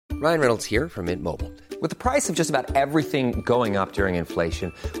Ryan Reynolds here from Mint Mobile. With the price of just about everything going up during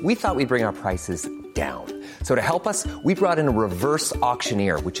inflation, we thought we'd bring our prices down. So to help us, we brought in a reverse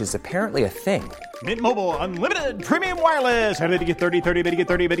auctioneer, which is apparently a thing. Mint Mobile Unlimited Premium Wireless. How to get 30, 30, bit to get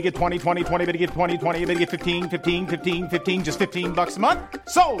 30, bit to get 20, 20, 20, bit to get 20, 20, bit to get 15, 15, 15, 15, just $15 a month?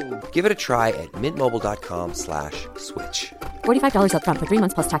 Sold! Give it a try at mintmobile.com/switch. $45 up front for 3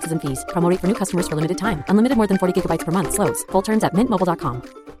 months plus taxes and fees. Promo rate for new customers for limited time. Unlimited more than 40 gigabytes per month. Slows full terms at mintmobile.com.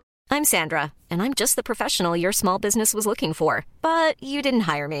 I'm Sandra, and I'm just the professional your small business was looking for. But you didn't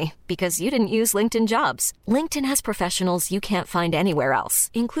hire me because you didn't use LinkedIn Jobs. LinkedIn has professionals you can't find anywhere else,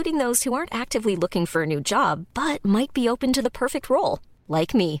 including those who aren't actively looking for a new job, but might be open to the perfect role,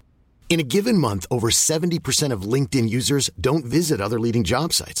 like me. In a given month, over 70% of LinkedIn users don't visit other leading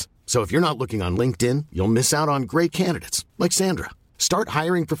job sites. So if you're not looking on LinkedIn, you'll miss out on great candidates like Sandra. Start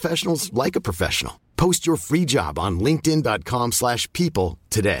hiring professionals like a professional. Post your free job on linkedin.com/people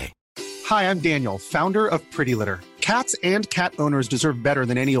today. Hi, I'm Daniel, founder of Pretty Litter. Cats and cat owners deserve better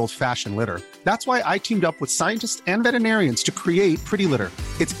than any old-fashioned litter. That's why I teamed up with scientists and veterinarians to create Pretty Litter.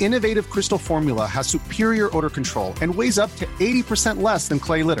 Its innovative crystal formula has superior odor control and weighs up to 80% less than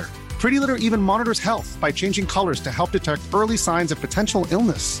clay litter. Pretty Litter even monitors health by changing colors to help detect early signs of potential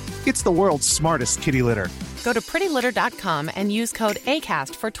illness. It's the world's smartest kitty litter. Go to prettylitter.com and use code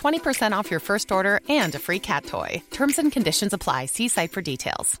ACAST for 20% off your first order and a free cat toy. Terms and conditions apply. See site for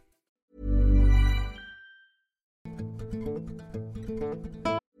details.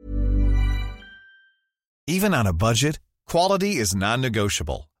 Even on a budget, quality is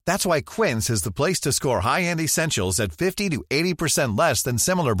non-negotiable. That's why Quince is the place to score high-end essentials at 50 to 80% less than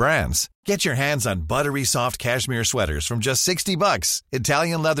similar brands. Get your hands on buttery soft cashmere sweaters from just $60,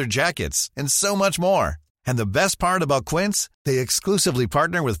 Italian leather jackets, and so much more. And the best part about Quince, they exclusively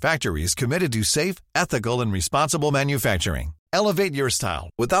partner with factories committed to safe, ethical, and responsible manufacturing. Elevate your style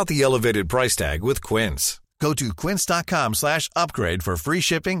without the elevated price tag with Quince. Go to quince.com/upgrade for free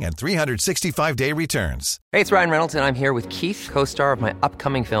shipping and 365-day returns. Hey, it's Ryan Reynolds, and I'm here with Keith, co-star of my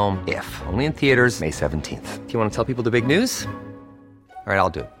upcoming film, If, only in theaters May 17th. Do you want to tell people the big news? All right,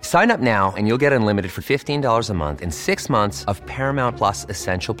 I'll do it. Sign up now and you'll get unlimited for $15 a month and 6 months of Paramount Plus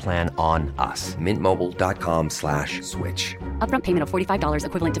Essential Plan on us. mintmobile.com/switch. Upfront payment of $45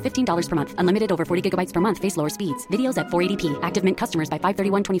 equivalent to $15 per month. Unlimited over 40 gigabytes per month. Face lower speeds. Videos at 480p. Active Mint customers by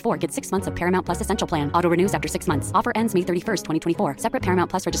 531.24 get 6 months of Paramount Plus Essential Plan. Auto renews after 6 months. Offer ends May 31st, 2024. Separate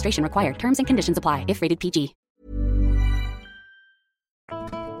Paramount Plus registration required. Terms and conditions apply if rated PG.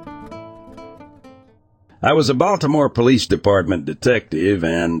 I was a Baltimore Police Department detective,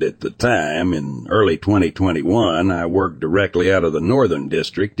 and at the time, in early 2021, I worked directly out of the Northern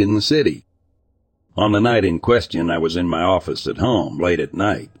District in the city. On the night in question, I was in my office at home late at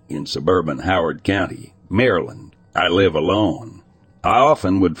night in suburban Howard County, Maryland. I live alone. I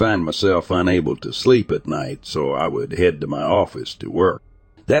often would find myself unable to sleep at night, so I would head to my office to work.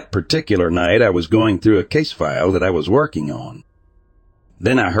 That particular night, I was going through a case file that I was working on.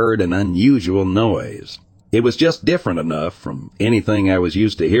 Then I heard an unusual noise. It was just different enough from anything I was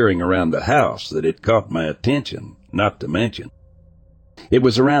used to hearing around the house that it caught my attention, not to mention. It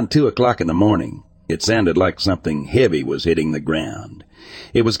was around 2 o'clock in the morning. It sounded like something heavy was hitting the ground.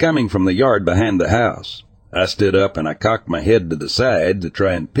 It was coming from the yard behind the house. I stood up and I cocked my head to the side to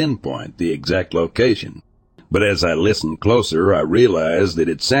try and pinpoint the exact location. But as I listened closer, I realized that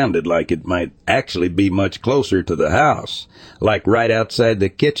it sounded like it might actually be much closer to the house, like right outside the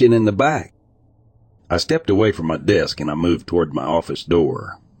kitchen in the back. I stepped away from my desk and I moved toward my office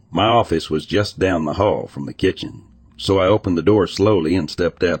door. My office was just down the hall from the kitchen, so I opened the door slowly and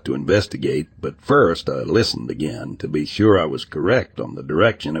stepped out to investigate, but first I listened again to be sure I was correct on the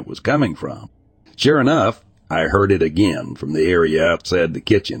direction it was coming from. Sure enough, I heard it again from the area outside the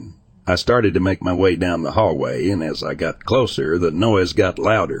kitchen. I started to make my way down the hallway, and as I got closer, the noise got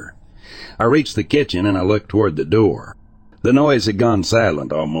louder. I reached the kitchen and I looked toward the door. The noise had gone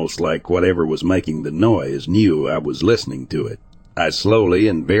silent, almost like whatever was making the noise knew I was listening to it. I slowly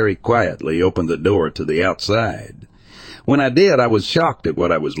and very quietly opened the door to the outside. When I did, I was shocked at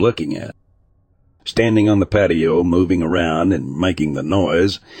what I was looking at. Standing on the patio, moving around and making the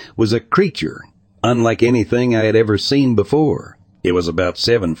noise, was a creature, unlike anything I had ever seen before. It was about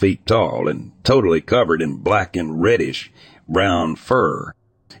 7 feet tall and totally covered in black and reddish brown fur.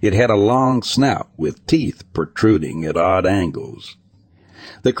 It had a long snout with teeth protruding at odd angles.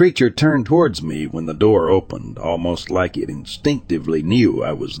 The creature turned towards me when the door opened, almost like it instinctively knew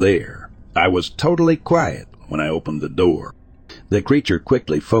I was there. I was totally quiet when I opened the door. The creature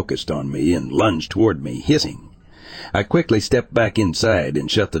quickly focused on me and lunged toward me, hissing. I quickly stepped back inside and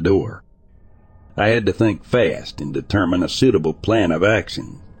shut the door. I had to think fast and determine a suitable plan of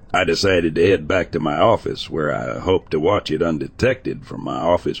action. I decided to head back to my office, where I hoped to watch it undetected from my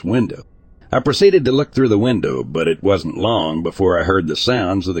office window. I proceeded to look through the window, but it wasn't long before I heard the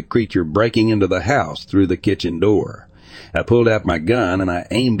sounds of the creature breaking into the house through the kitchen door. I pulled out my gun and I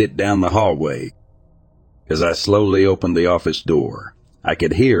aimed it down the hallway. As I slowly opened the office door, I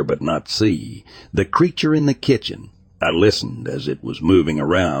could hear but not see the creature in the kitchen. I listened as it was moving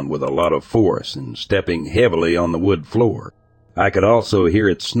around with a lot of force and stepping heavily on the wood floor. I could also hear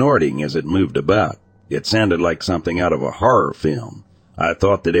it snorting as it moved about. It sounded like something out of a horror film. I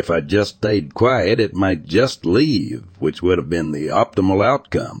thought that if I just stayed quiet, it might just leave, which would have been the optimal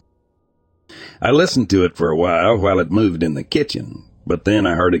outcome. I listened to it for a while it moved in the kitchen, but then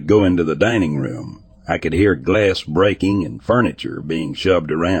I heard it go into the dining room. I could hear glass breaking and furniture being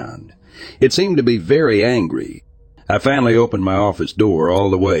shoved around. It seemed to be very angry. I finally opened my office door all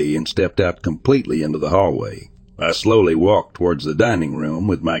the way and stepped out completely into the hallway. I slowly walked towards the dining room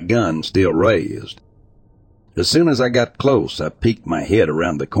with my gun still raised. As soon as I got close, I peeked my head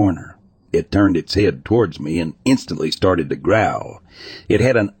around the corner. It turned its head towards me and instantly started to growl. It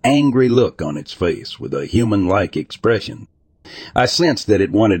had an angry look on its face with a human-like expression. I sensed that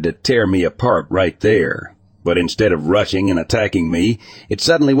it wanted to tear me apart right there, but instead of rushing and attacking me, it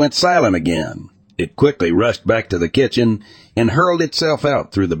suddenly went silent again. It quickly rushed back to the kitchen and hurled itself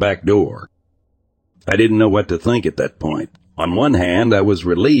out through the back door. I didn't know what to think at that point. On one hand, I was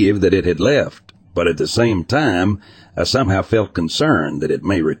relieved that it had left, but at the same time, I somehow felt concerned that it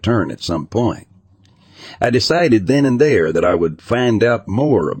may return at some point. I decided then and there that I would find out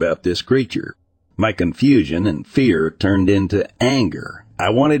more about this creature. My confusion and fear turned into anger. I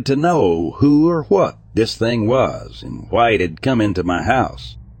wanted to know who or what this thing was and why it had come into my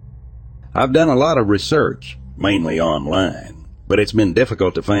house. I've done a lot of research, mainly online, but it's been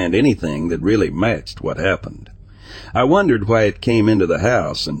difficult to find anything that really matched what happened. I wondered why it came into the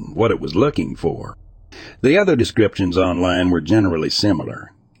house and what it was looking for. The other descriptions online were generally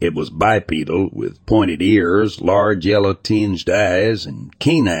similar. It was bipedal, with pointed ears, large yellow-tinged eyes, and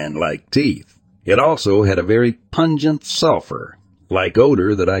canine-like teeth. It also had a very pungent sulfur-like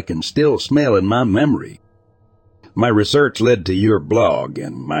odor that I can still smell in my memory. My research led to your blog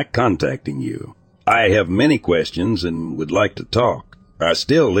and my contacting you. I have many questions and would like to talk. I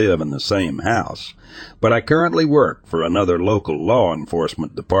still live in the same house, but I currently work for another local law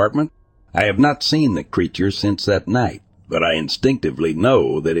enforcement department. I have not seen the creature since that night, but I instinctively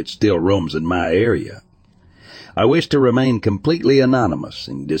know that it still roams in my area. I wish to remain completely anonymous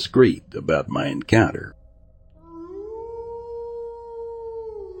and discreet about my encounter.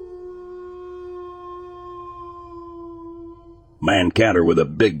 My encounter with a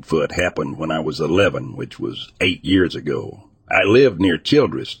Bigfoot happened when I was 11, which was 8 years ago. I lived near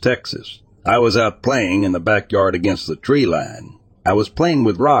Childress, Texas. I was out playing in the backyard against the tree line. I was playing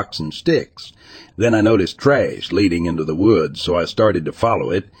with rocks and sticks. Then I noticed trash leading into the woods, so I started to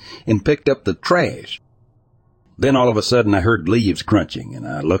follow it and picked up the trash. Then all of a sudden I heard leaves crunching, and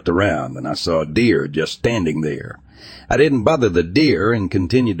I looked around and I saw a deer just standing there. I didn't bother the deer and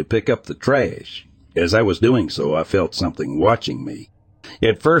continued to pick up the trash. As I was doing so, I felt something watching me.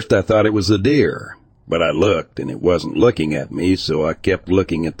 At first I thought it was the deer, but I looked and it wasn't looking at me, so I kept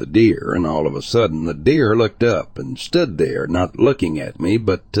looking at the deer, and all of a sudden the deer looked up and stood there, not looking at me,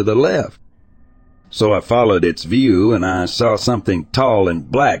 but to the left. So I followed its view, and I saw something tall and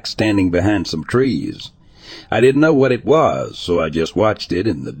black standing behind some trees. I didn't know what it was, so I just watched it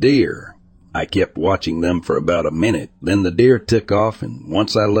and the deer. I kept watching them for about a minute. Then the deer took off, and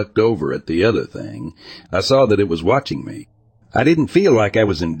once I looked over at the other thing, I saw that it was watching me. I didn't feel like I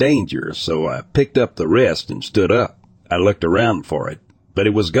was in danger, so I picked up the rest and stood up. I looked around for it, but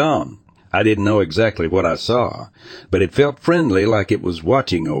it was gone. I didn't know exactly what I saw, but it felt friendly, like it was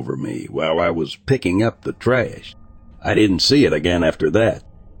watching over me while I was picking up the trash. I didn't see it again after that.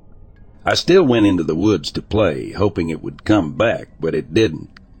 I still went into the woods to play, hoping it would come back, but it didn't.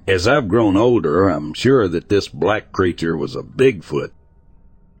 As I've grown older, I'm sure that this black creature was a Bigfoot.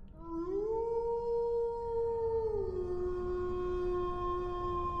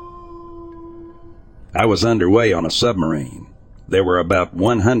 I was underway on a submarine. There were about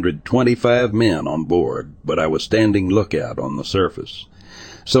 125 men on board, but I was standing lookout on the surface.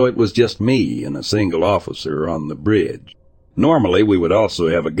 So it was just me and a single officer on the bridge. Normally we would also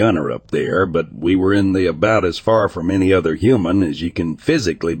have a gunner up there, but we were in the about as far from any other human as you can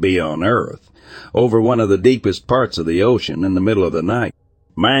physically be on Earth, over one of the deepest parts of the ocean in the middle of the night.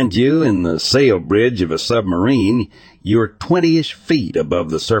 Mind you, in the sail bridge of a submarine, you're 20-ish feet above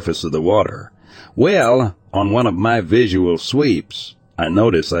the surface of the water. Well, on one of my visual sweeps, I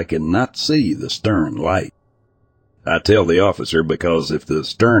notice I cannot see the stern light. I tell the officer because if the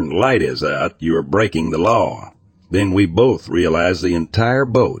stern light is out, you are breaking the law. Then we both realize the entire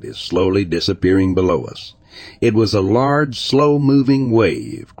boat is slowly disappearing below us. It was a large, slow-moving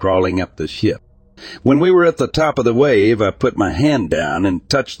wave crawling up the ship. When we were at the top of the wave, I put my hand down and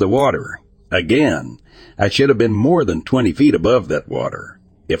touched the water. Again, I should have been more than 20 feet above that water.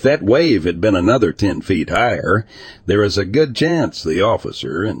 If that wave had been another 10 feet higher, there is a good chance the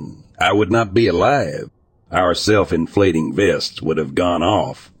officer and I would not be alive. Our self-inflating vests would have gone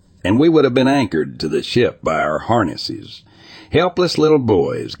off, and we would have been anchored to the ship by our harnesses, helpless little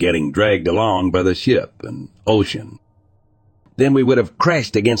boys getting dragged along by the ship and ocean. Then we would have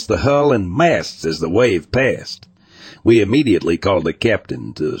crashed against the hull and masts as the wave passed. We immediately called the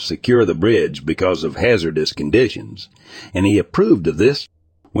captain to secure the bridge because of hazardous conditions, and he approved of this.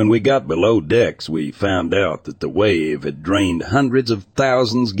 When we got below decks, we found out that the wave had drained hundreds of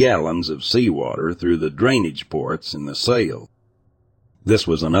thousands gallons of seawater through the drainage ports in the sail. This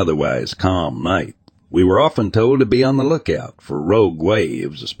was an otherwise calm night. We were often told to be on the lookout for rogue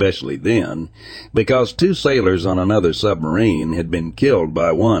waves, especially then, because 2 sailors on another submarine had been killed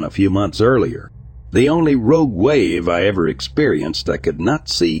by one a few months earlier. The only rogue wave I ever experienced I could not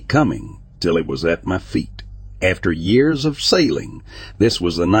see coming till it was at my feet. After years of sailing, this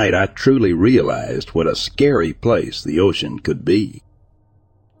was the night I truly realized what a scary place the ocean could be.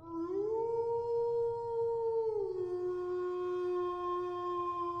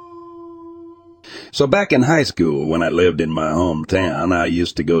 So back in high school, when I lived in my hometown, I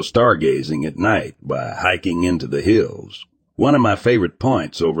used to go stargazing at night by hiking into the hills. One of my favorite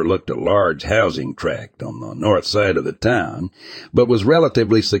points overlooked a large housing tract on the north side of the town, but was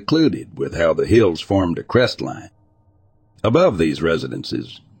relatively secluded with how the hills formed a crest line. Above these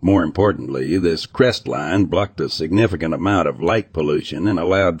residences, more importantly, this crest line blocked a significant amount of light pollution and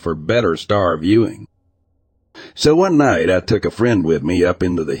allowed for better star viewing. So one night I took a friend with me up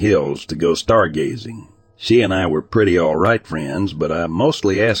into the hills to go stargazing. She and I were pretty all right friends, but I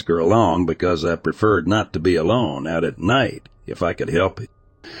mostly asked her along because I preferred not to be alone out at night, if I could help it.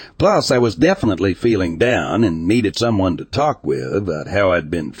 Plus, I was definitely feeling down and needed someone to talk with about how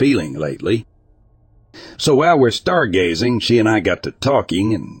I'd been feeling lately. So while we're stargazing, she and I got to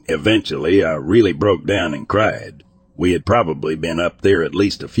talking, and eventually I really broke down and cried. We had probably been up there at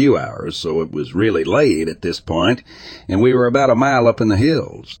least a few hours, so it was really late at this point, and we were about a mile up in the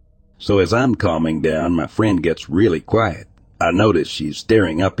hills. So as I'm calming down, my friend gets really quiet. I notice she's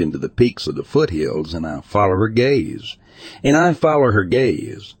staring up into the peaks of the foothills, and I follow her gaze. And I follow her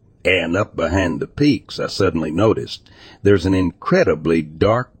gaze. And up behind the peaks, I suddenly noticed there's an incredibly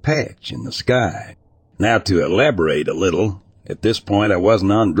dark patch in the sky. Now to elaborate a little, at this point I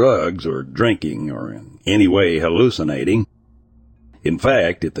wasn't on drugs or drinking or in any way hallucinating. In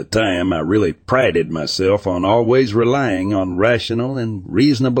fact, at the time, I really prided myself on always relying on rational and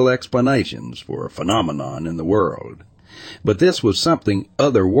reasonable explanations for a phenomenon in the world. But this was something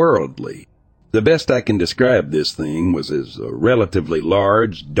otherworldly. The best I can describe this thing was as a relatively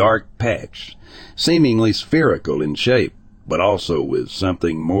large, dark patch, seemingly spherical in shape, but also with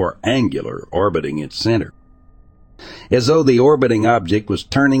something more angular orbiting its center. As though the orbiting object was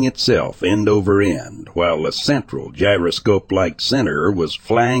turning itself end over end, while the central gyroscope-like center was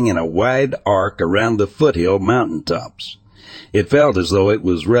flying in a wide arc around the foothill mountaintops. It felt as though it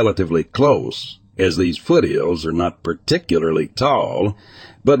was relatively close, as these foothills are not particularly tall,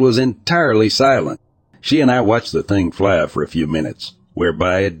 but was entirely silent. She and I watched the thing fly for a few minutes,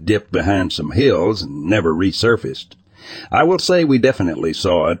 whereby it dipped behind some hills and never resurfaced. I will say we definitely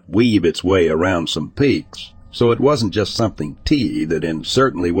saw it weave its way around some peaks. So it wasn't just something teethed, and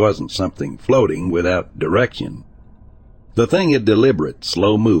certainly wasn't something floating without direction. The thing had deliberate,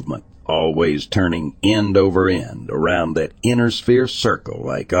 slow movement, always turning end over end around that inner sphere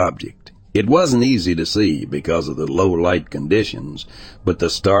circle-like object. It wasn't easy to see because of the low light conditions, but the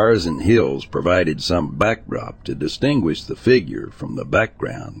stars and hills provided some backdrop to distinguish the figure from the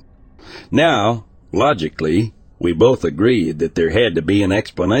background. Now, logically, we both agreed that there had to be an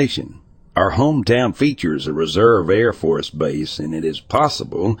explanation. Our hometown features a reserve Air Force base, and it is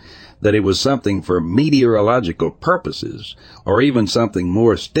possible that it was something for meteorological purposes, or even something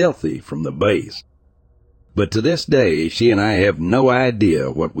more stealthy from the base. But to this day, she and I have no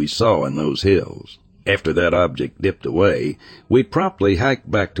idea what we saw in those hills. After that object dipped away, we promptly hiked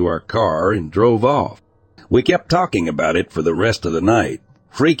back to our car and drove off. We kept talking about it for the rest of the night,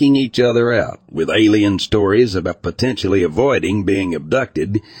 freaking each other out with alien stories about potentially avoiding being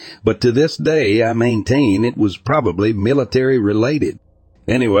abducted, but to this day I maintain it was probably military-related.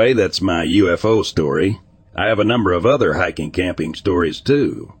 Anyway, that's my UFO story. I have a number of other hiking camping stories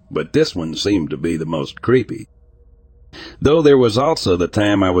too, but this one seemed to be the most creepy. Though there was also the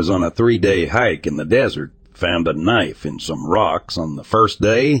time I was on a 3-day hike in the desert, found a knife in some rocks on the first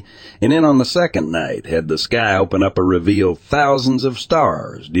day, and then on the second night had the sky open up and reveal thousands of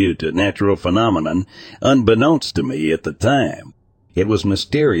stars due to natural phenomenon unbeknownst to me at the time. It was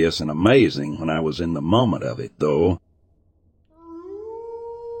mysterious and amazing when I was in the moment of it, though.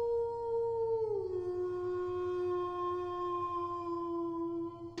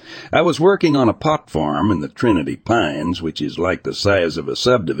 I was working on a pot farm in the Trinity Pines, which is like the size of a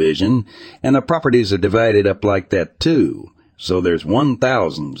subdivision, and the properties are divided up like that too, so there's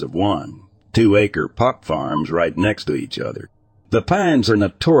 1,000s of one, 2-acre pot farms right next to each other. The Pines are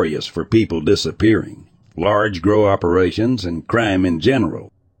notorious for people disappearing, large grow operations, and crime in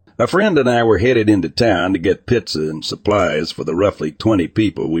general. A friend and I were headed into town to get pizza and supplies for the roughly 20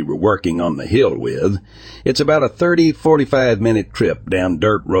 people we were working on the hill with. It's about a 45-minute trip down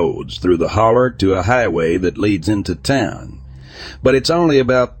dirt roads through the holler to a highway that leads into town. But it's only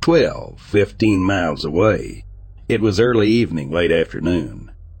about 15 miles away. It was early evening, late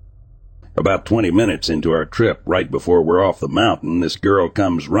afternoon. About 20 minutes into our trip, right before we're off the mountain, this girl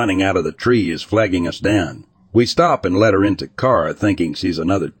comes running out of the trees, flagging us down. We stop and let her into car, thinking she's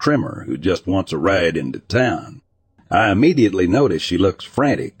another trimmer who just wants a ride into town. I immediately notice she looks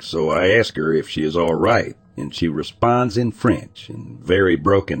frantic, so I ask her if she is all right, and she responds in French and very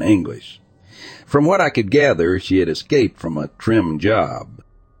broken English. From what I could gather, she had escaped from a trim job.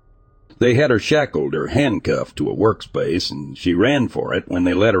 They had her shackled or handcuffed to a workspace, and she ran for it when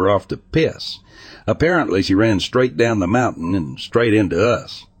they let her off to piss. Apparently she ran straight down the mountain and straight into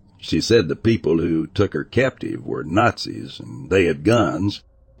us. She said the people who took her captive were Nazis and they had guns.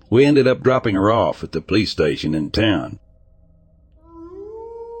 We ended up dropping her off at the police station in town.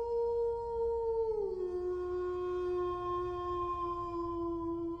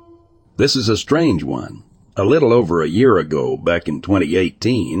 This is a strange one. A little over a year ago, back in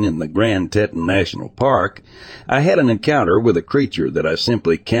 2018, in the Grand Teton National Park, I had an encounter with a creature that I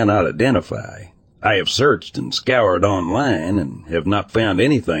simply cannot identify. I have searched and scoured online and have not found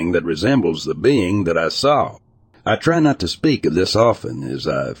anything that resembles the being that I saw. I try not to speak of this often, as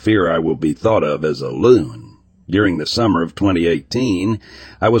I fear I will be thought of as a loon. During the summer of 2018,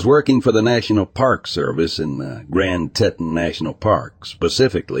 I was working for the National Park Service in the Grand Teton National Park,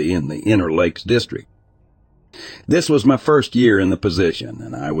 specifically in the Inner Lakes District. This was my first year in the position,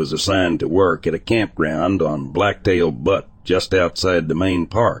 and I was assigned to work at a campground on Blacktail Butte just outside the main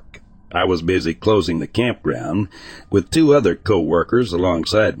park. I was busy closing the campground with 2 other co-workers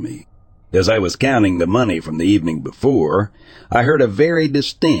alongside me. As I was counting the money from the evening before, I heard a very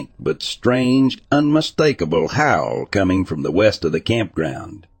distinct but strange, unmistakable howl coming from the west of the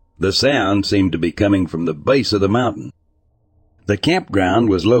campground. The sound seemed to be coming from the base of the mountain. The campground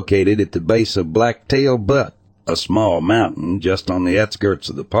was located at the base of Blacktail Butte, a small mountain just on the outskirts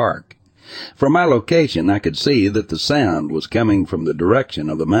of the park. From my location, I could see that the sound was coming from the direction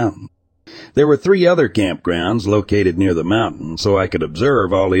of the mountain. There were 3 other campgrounds located near the mountain, so I could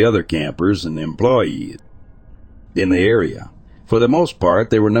observe all the other campers and employees in the area. For the most part,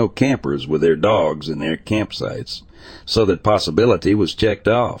 there were no campers with their dogs in their campsites, so that possibility was checked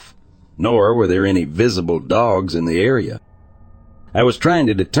off. Nor were there any visible dogs in the area. I was trying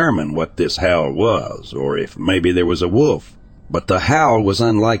to determine what this howl was, or if maybe there was a wolf, but the howl was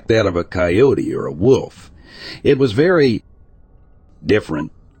unlike that of a coyote or a wolf. It was very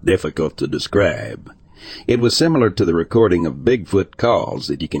different. Difficult to describe. It was similar to the recording of Bigfoot calls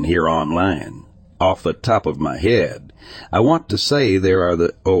that you can hear online. Off the top of my head, I want to say there are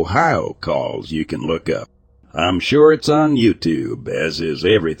the Ohio calls you can look up. I'm sure it's on YouTube, as is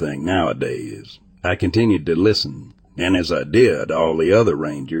everything nowadays. I continued to listen, and as I did, all the other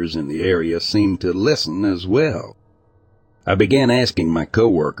rangers in the area seemed to listen as well. I began asking my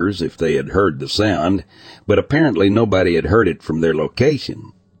coworkers if they had heard the sound, but apparently nobody had heard it from their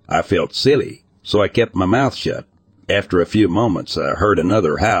location. I felt silly, so I kept my mouth shut. After a few moments, I heard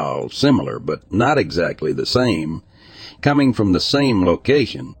another howl, similar but not exactly the same, coming from the same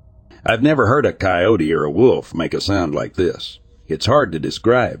location. I've never heard a coyote or a wolf make a sound like this. It's hard to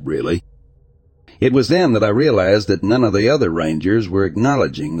describe, really. It was then that I realized that none of the other rangers were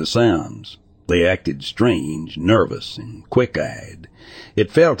acknowledging the sounds. They acted strange, nervous, and quick-eyed.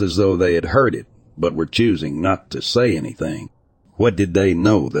 It felt as though they had heard it, but were choosing not to say anything. What did they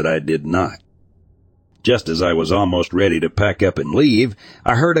know that I did not? Just as I was almost ready to pack up and leave,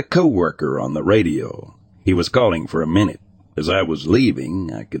 I heard a coworker on the radio. He was calling for a minute. As I was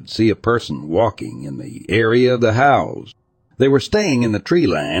leaving, I could see a person walking in the area of the howls. They were staying in the tree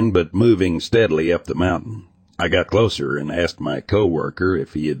line, but moving steadily up the mountain. I got closer and asked my coworker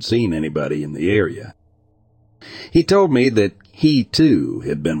if he had seen anybody in the area. He told me that he, too,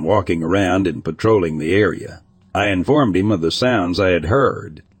 had been walking around and patrolling the area. I informed him of the sounds I had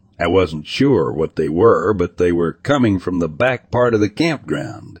heard. I wasn't sure what they were, but they were coming from the back part of the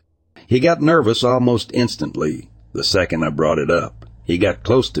campground. He got nervous almost instantly the second I brought it up. He got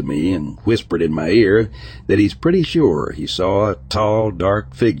close to me and whispered in my ear that he's pretty sure he saw a tall,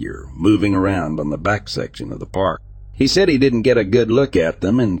 dark figure moving around on the back section of the park. He said he didn't get a good look at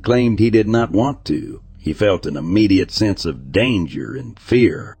them and claimed he did not want to. He felt an immediate sense of danger and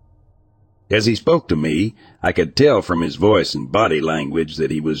fear. As he spoke to me, I could tell from his voice and body language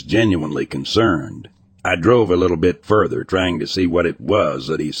that he was genuinely concerned. I drove a little bit further, trying to see what it was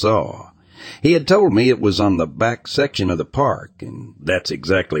that he saw. He had told me it was on the back section of the park, and that's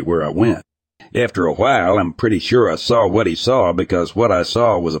exactly where I went. After a while, I'm pretty sure I saw what he saw, because what I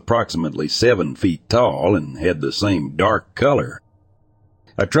saw was approximately 7 feet tall and had the same dark color.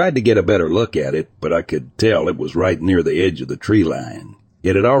 I tried to get a better look at it, but I could tell it was right near the edge of the tree line.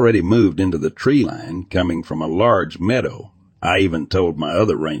 It had already moved into the tree line, coming from a large meadow. I even told my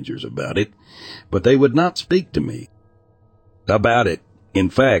other rangers about it, but they would not speak to me about it. In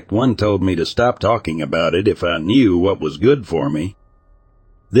fact, one told me to stop talking about it if I knew what was good for me.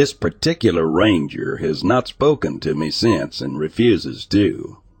 This particular ranger has not spoken to me since and refuses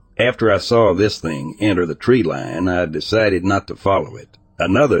to. After I saw this thing enter the tree line, I decided not to follow it.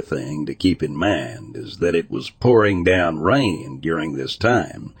 Another thing to keep in mind is that it was pouring down rain during this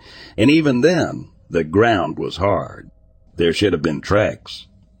time, and even then, the ground was hard. There should have been tracks.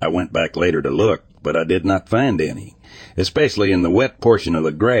 I went back later to look, but I did not find any, especially in the wet portion of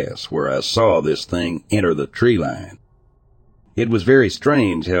the grass where I saw this thing enter the tree line. It was very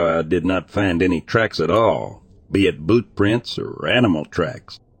strange how I did not find any tracks at all, be it boot prints or animal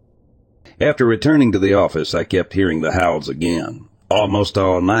tracks. After returning to the office, I kept hearing the howls again, almost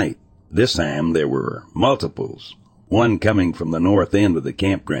all night. This time there were multiples, one coming from the north end of the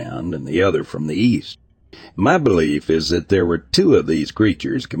campground and the other from the east. My belief is that there were 2 of these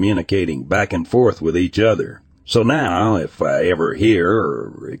creatures communicating back and forth with each other. So now, if I ever hear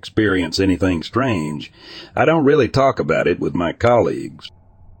or experience anything strange, I don't really talk about it with my colleagues.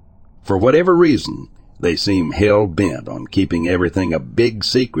 For whatever reason, they seem hell-bent on keeping everything a big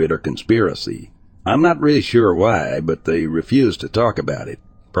secret or conspiracy. I'm not really sure why, but they refuse to talk about it.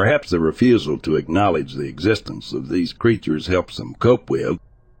 Perhaps the refusal to acknowledge the existence of these creatures helps them cope with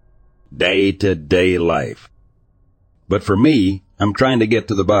day-to-day life. But for me, I'm trying to get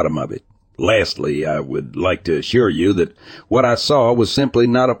to the bottom of it. Lastly, I would like to assure you that what I saw was simply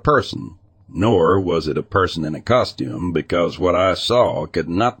not a person, nor was it a person in a costume, because what I saw could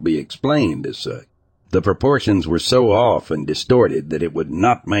not be explained as such. The proportions were so off and distorted that it would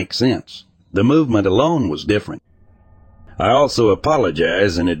not make sense. The movement alone was different. I also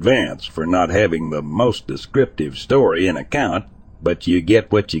apologize in advance for not having the most descriptive story and account, but you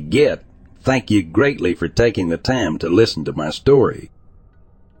get what you get. Thank you greatly for taking the time to listen to my story.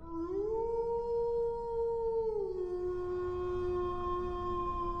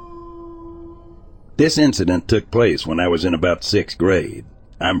 This incident took place when I was in about 6th grade.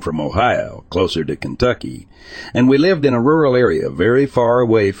 I'm from Ohio, closer to Kentucky, and we lived in a rural area very far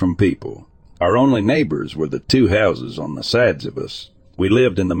away from people. Our only neighbors were the 2 houses on the sides of us. We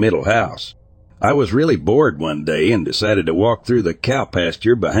lived in the middle house. I was really bored one day and decided to walk through the cow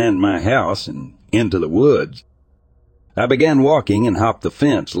pasture behind my house and into the woods. I began walking and hopped the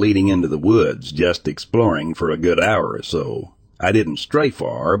fence leading into the woods, just exploring for a good hour or so. I didn't stray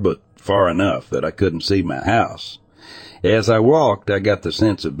far, but far enough that I couldn't see my house. As I walked, I got the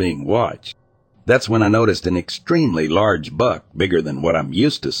sense of being watched. That's when I noticed an extremely large buck, bigger than what I'm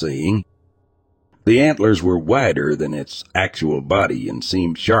used to seeing. The antlers were wider than its actual body and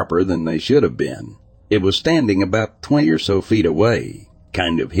seemed sharper than they should have been. It was standing about 20 or so feet away,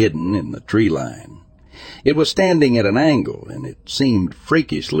 kind of hidden in the tree line. It was standing at an angle, and it seemed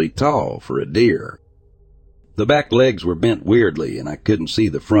freakishly tall for a deer. The back legs were bent weirdly, and I couldn't see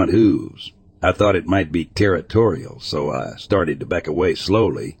the front hooves. I thought it might be territorial, so I started to back away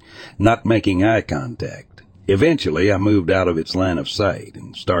slowly, not making eye contact. Eventually, I moved out of its line of sight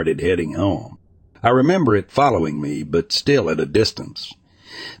and started heading home. I remember it following me, but still at a distance.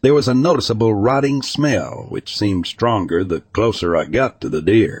 There was a noticeable rotting smell, which seemed stronger the closer I got to the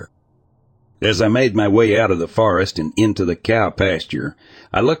deer. As I made my way out of the forest and into the cow pasture,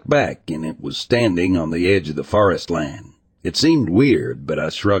 I looked back, and it was standing on the edge of the forest land. It seemed weird, but I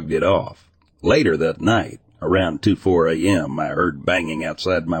shrugged it off. Later that night, around 2:04 a.m., I heard banging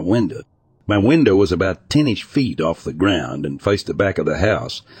outside my window. My window was about 10-ish feet off the ground and faced the back of the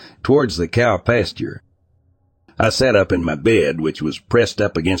house, towards the cow pasture. I sat up in my bed, which was pressed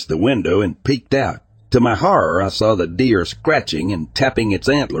up against the window, and peeked out. To my horror, I saw the deer scratching and tapping its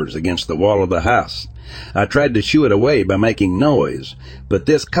antlers against the wall of the house. I tried to shoo it away by making noise, but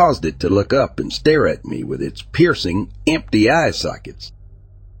this caused it to look up and stare at me with its piercing, empty eye sockets.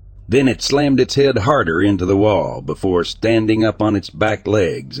 Then it slammed its head harder into the wall before standing up on its back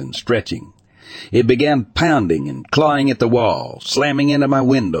legs and stretching. It began pounding and clawing at the wall, slamming into my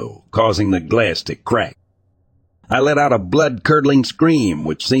window, causing the glass to crack. I let out a blood-curdling scream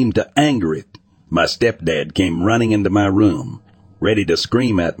which seemed to anger it. My stepdad came running into my room, ready to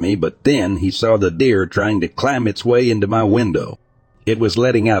scream at me, but then he saw the deer trying to climb its way into my window. It was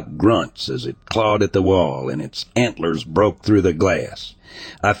letting out grunts as it clawed at the wall, and its antlers broke through the glass.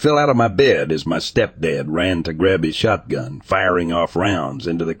 I fell out of my bed as my stepdad ran to grab his shotgun, firing off rounds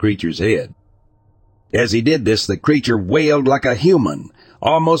into the creature's head. As he did this, the creature wailed like a human,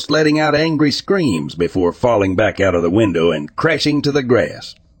 almost letting out angry screams before falling back out of the window and crashing to the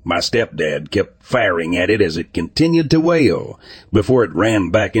grass. My stepdad kept firing at it as it continued to wail, before it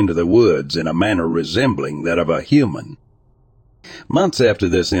ran back into the woods in a manner resembling that of a human. Months after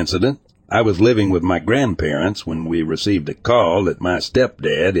this incident, I was living with my grandparents when we received a call that my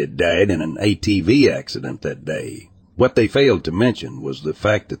stepdad had died in an ATV accident that day. What they failed to mention was the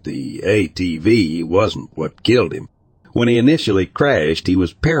fact that the ATV wasn't what killed him. When he initially crashed, he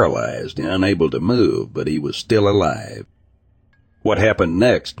was paralyzed and unable to move, but he was still alive. What happened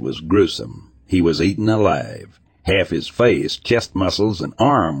next was gruesome. He was eaten alive. Half his face, chest muscles, and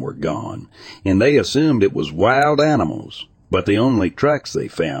arm were gone, and they assumed it was wild animals, but the only tracks they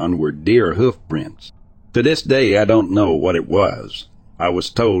found were deer hoof prints. To this day, I don't know what it was. I was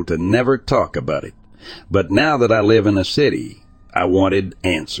told to never talk about it, but now that I live in a city, I wanted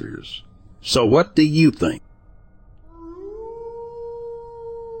answers. So what do you think?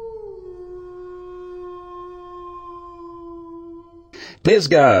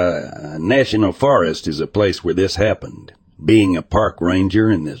 Pisgah National Forest is a place where this happened. Being a park ranger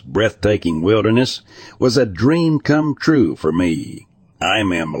in this breathtaking wilderness was a dream come true for me.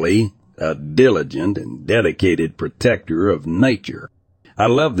 I'm Emily, a diligent and dedicated protector of nature. I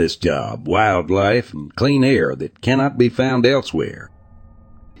love this job, wildlife, and clean air that cannot be found elsewhere.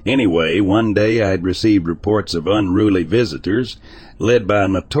 Anyway, one day I had received reports of unruly visitors led by a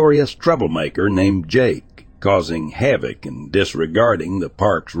notorious troublemaker named Jake, causing havoc and disregarding the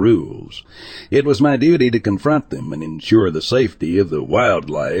park's rules. It was my duty to confront them and ensure the safety of the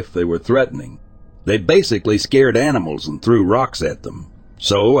wildlife they were threatening. They basically scared animals and threw rocks at them.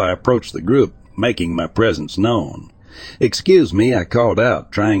 So I approached the group, making my presence known. "Excuse me," I called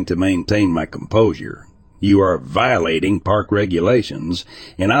out, trying to maintain my composure. "You are violating park regulations,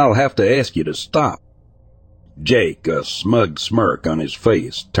 and I'll have to ask you to stop." Jake, a smug smirk on his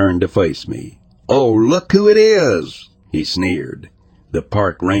face, turned to face me. "Oh, look who it is," he sneered. "The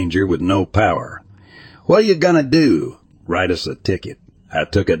park ranger with no power. What are you gonna do? Write us a ticket?" I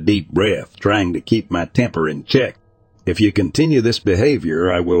took a deep breath, trying to keep my temper in check. "If you continue this behavior,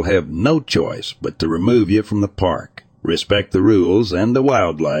 I will have no choice but to remove you from the park. Respect the rules and the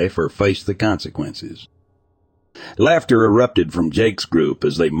wildlife or face the consequences." Laughter erupted from Jake's group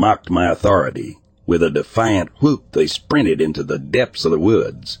as they mocked my authority. With a defiant whoop, they sprinted into the depths of the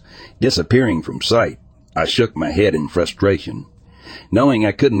woods, disappearing from sight. I shook my head in frustration, knowing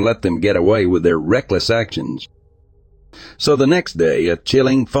I couldn't let them get away with their reckless actions. So the next day, a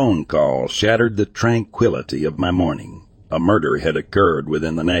chilling phone call shattered the tranquility of my morning. A murder had occurred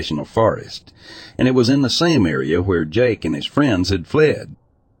within the national forest, and it was in the same area where Jake and his friends had fled.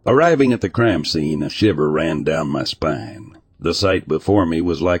 Arriving at the crime scene, a shiver ran down my spine. The sight before me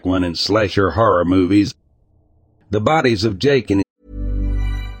was like one in slasher horror movies. The bodies of Jake and...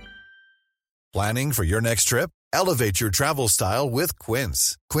 Planning for your next trip? Elevate your travel style with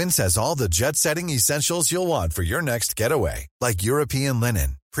Quince. Quince has all the jet-setting essentials you'll want for your next getaway, like European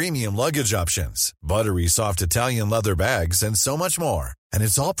linen, premium luggage options, buttery soft Italian leather bags, and so much more. And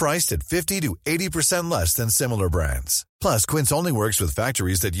it's all priced at 50 to 80% less than similar brands. Plus, Quince only works with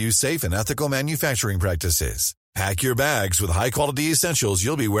factories that use safe and ethical manufacturing practices. Pack your bags with high-quality essentials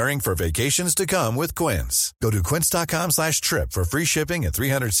you'll be wearing for vacations to come with Quince. Go to quince.com/trip for free shipping and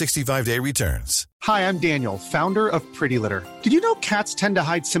 365-day returns. Hi, I'm Daniel, founder of Pretty Litter. Did you know cats tend to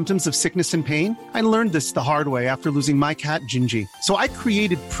hide symptoms of sickness and pain? I learned this the hard way after losing my cat, Gingy. So I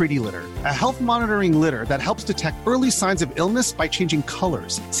created Pretty Litter, a health monitoring litter that helps detect early signs of illness by changing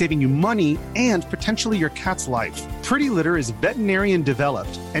colors, saving you money and potentially your cat's life. Pretty Litter is veterinarian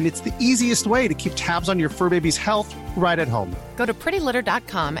developed, and it's the easiest way to keep tabs on your fur baby's health right at home. Go to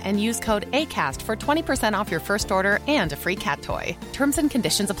prettylitter.com and use code ACAST for 20% off your first order and a free cat toy. Terms and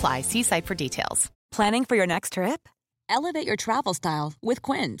conditions apply. See site for details. Planning for your next trip? Elevate your travel style with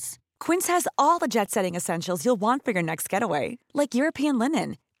Quince. Quince has all the jet-setting essentials you'll want for your next getaway, like European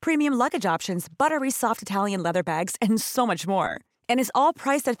linen, premium luggage options, buttery soft Italian leather bags, and so much more. And is all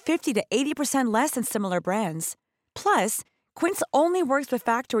priced at 50 to 80% less than similar brands. Plus, Quince only works with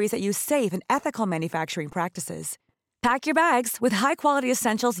factories that use safe and ethical manufacturing practices. Pack your bags with high-quality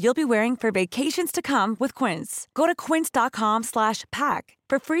essentials you'll be wearing for vacations to come with Quince. Go to quince.com/pack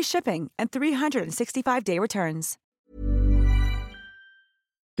for free shipping and 365-day returns.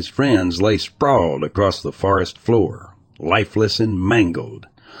 His friends lay sprawled across the forest floor, lifeless and mangled.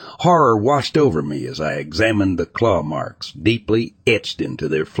 Horror washed over me as I examined the claw marks deeply etched into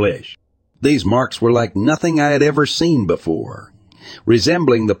their flesh. These marks were like nothing I had ever seen before,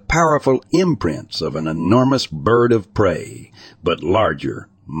 resembling the powerful imprints of an enormous bird of prey, but larger,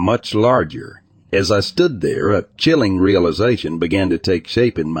 much larger. As I stood there, a chilling realization began to take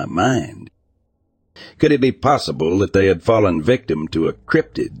shape in my mind. Could it be possible that they had fallen victim to a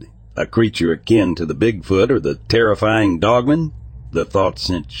cryptid, a creature akin to the Bigfoot or the terrifying Dogman? The thought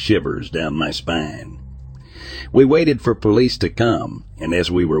sent shivers down my spine. We waited for police to come, and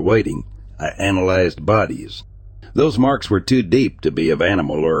as we were waiting, I analyzed bodies. Those marks were too deep to be of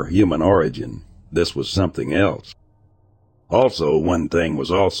animal or human origin. This was something else. Also, one thing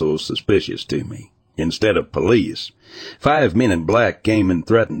was also suspicious to me. Instead of police, 5 men in black came and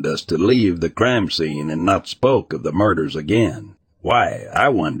threatened us to leave the crime scene and not spoke of the murders again. Why, I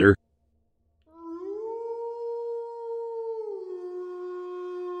wonder.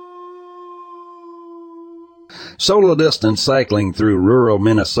 Solo distance cycling through rural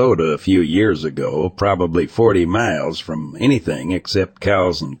Minnesota a few years ago, probably 40 miles from anything except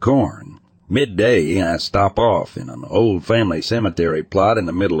cows and corn. Midday, I stop off in an old family cemetery plot in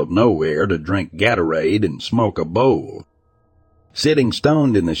the middle of nowhere to drink Gatorade and smoke a bowl. Sitting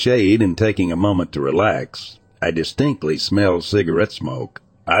stoned in the shade and taking a moment to relax, I distinctly smell cigarette smoke.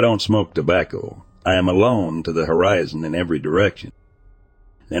 I don't smoke tobacco. I am alone to the horizon in every direction.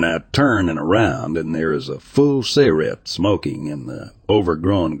 Then I turn and around, and there is a full cigarette smoking in the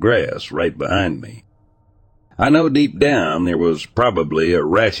overgrown grass right behind me. I know deep down there was probably a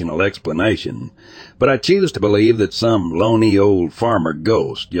rational explanation, but I choose to believe that some lonely old farmer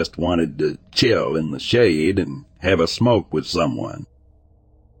ghost just wanted to chill in the shade and have a smoke with someone.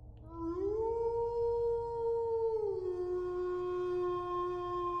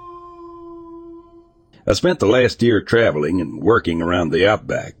 I spent the last year traveling and working around the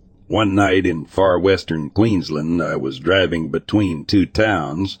outback. One night in far western Queensland, I was driving between two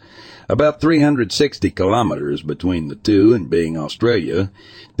towns, about 360 kilometers between the two, and being Australia,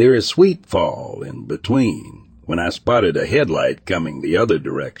 there is Sweetfall in between, when I spotted a headlight coming the other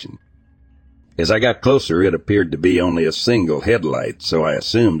direction. As I got closer, it appeared to be only a single headlight, so I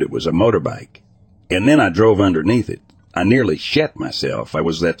assumed it was a motorbike. And then I drove underneath it. I nearly shat myself. I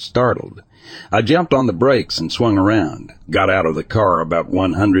was that startled. I jumped on the brakes and swung around, got out of the car about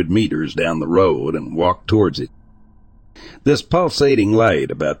 100 meters down the road and walked towards it. This pulsating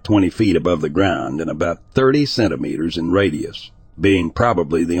light, about 20 feet above the ground and about 30 centimeters in radius, being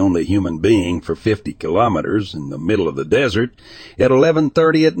probably the only human being for 50 kilometers in the middle of the desert, at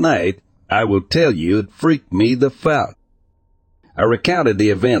 11:30 at night, I will tell you it freaked me the fuck. I recounted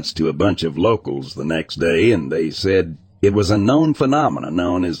the events to a bunch of locals the next day, and they said it was a known phenomenon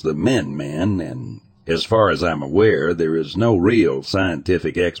known as the Men Man, and as far as I'm aware, there is no real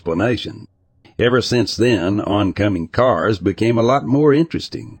scientific explanation. Ever since then, oncoming cars became a lot more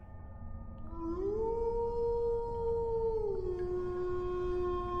interesting.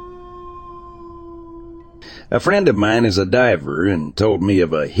 A friend of mine is a diver and told me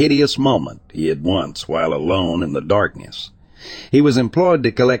of a hideous moment he had once while alone in the darkness. He was employed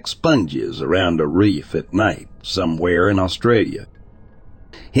to collect sponges around a reef at night, somewhere in Australia.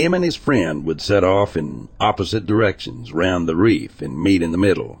 Him and his friend would set off in opposite directions round the reef and meet in the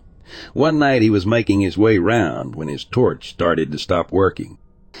middle. One night he was making his way round when his torch started to stop working.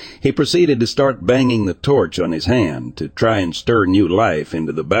 He proceeded to start banging the torch on his hand to try and stir new life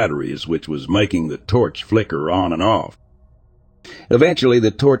into the batteries, which was making the torch flicker on and off. Eventually the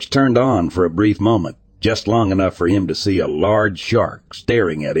torch turned on for a brief moment, just long enough for him to see a large shark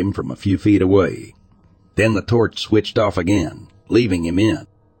staring at him from a few feet away. Then the torch switched off again, leaving him in.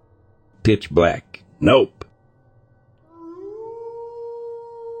 Pitch black. Nope.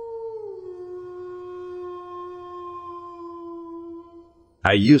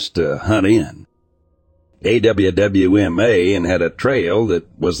 I used to hunt in AWWMA and had a trail that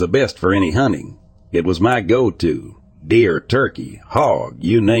was the best for any hunting. It was my go-to. Deer, turkey, hog,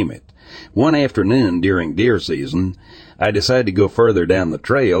 you name it. One afternoon during deer season, I decided to go further down the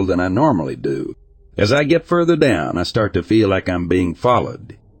trail than I normally do. As I get further down, I start to feel like I'm being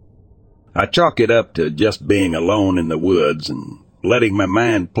followed. I chalk it up to just being alone in the woods and letting my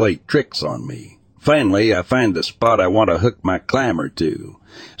mind play tricks on me. Finally, I find the spot I want to hook my climber to,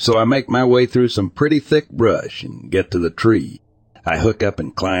 so I make my way through some pretty thick brush and get to the tree. I hook up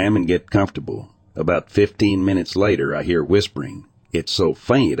and climb and get comfortable. About 15 minutes later, I hear whispering. It's so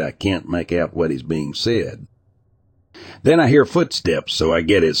faint I can't make out what is being said. Then I hear footsteps, so I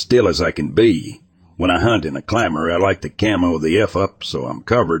get as still as I can be. When I hunt in a climber, I like to camo the F up so I'm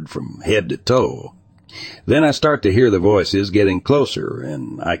covered from head to toe. Then I start to hear the voices getting closer,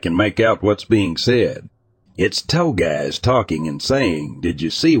 and I can make out what's being said. It's toe guys talking and saying, "Did you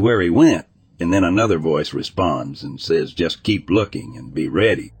see where he went?" And then another voice responds and says, "Just keep looking and be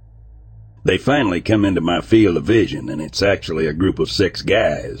ready." They finally come into my field of vision, and it's actually a group of 6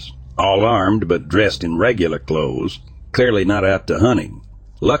 guys, all armed but dressed in regular clothes, clearly not out to hunting.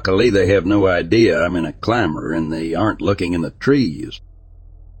 Luckily, they have no idea I'm in a climber, and they aren't looking in the trees.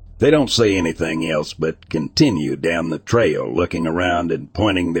 They don't say anything else but continue down the trail, looking around and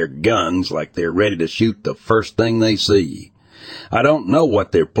pointing their guns like they're ready to shoot the first thing they see. I don't know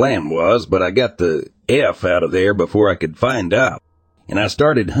what their plan was, but I got the F out of there before I could find out, and I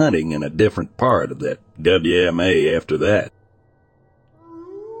started hunting in a different part of that WMA after that.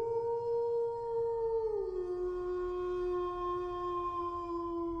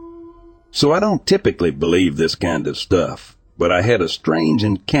 So I don't typically believe this kind of stuff, but I had a strange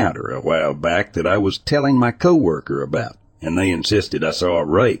encounter a while back that I was telling my coworker about, and they insisted I saw a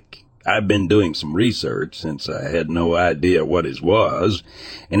rake. I've been doing some research since I had no idea what it was,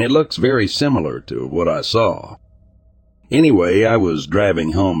 and it looks very similar to what I saw. Anyway, I was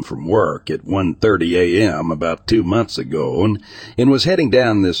driving home from work at 1:30 a.m. about 2 months ago and was heading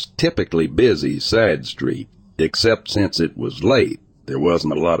down this typically busy side street, except since it was late. There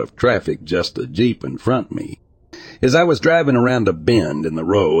wasn't a lot of traffic, just a Jeep in front of me. As I was driving around a bend in the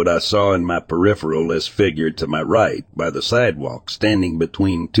road, I saw in my peripheral this figure to my right by the sidewalk, standing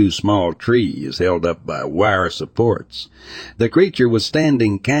between 2 small trees held up by wire supports. The creature was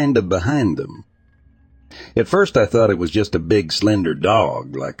standing kind of behind them. At first I thought it was just a big slender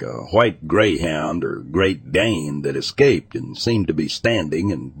dog, like a white greyhound or Great Dane that escaped and seemed to be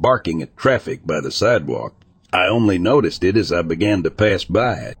standing and barking at traffic by the sidewalk. I only noticed it as I began to pass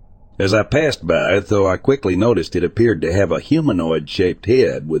by it. As I passed by it, though, I quickly noticed it appeared to have a humanoid-shaped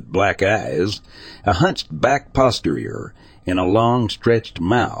head with black eyes, a hunched back posterior, and a long stretched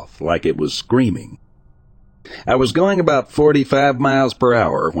mouth like it was screaming. I was going about 45 miles per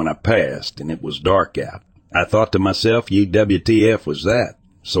hour when I passed, and it was dark out. I thought to myself, WTF was that?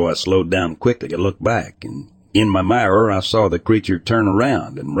 So I slowed down quickly to look back, and in my mirror I saw the creature turn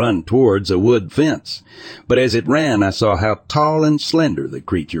around and run towards a wood fence. But as it ran, I saw how tall and slender the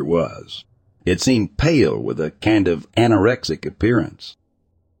creature was. It seemed pale with a kind of anorexic appearance.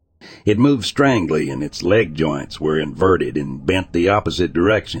 It moved strangely, and its leg joints were inverted and bent the opposite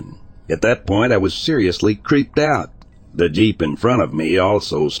direction. At that point, I was seriously creeped out. The Jeep in front of me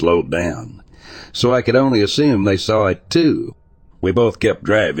also slowed down, so I could only assume they saw it too. We both kept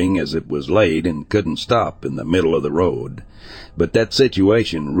driving as it was late and couldn't stop in the middle of the road, but that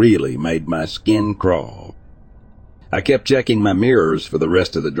situation really made my skin crawl. I kept checking my mirrors for the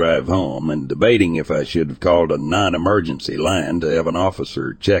rest of the drive home and debating if I should have called a non-emergency line to have an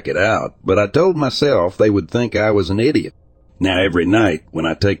officer check it out, but I told myself they would think I was an idiot. Now every night when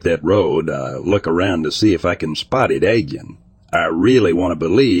I take that road, I look around to see if I can spot it aging. I really want to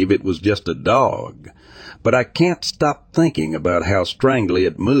believe it was just a dog, but I can't stop thinking about how strangely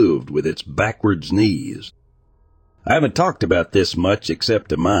it moved with its backwards knees. I haven't talked about this much except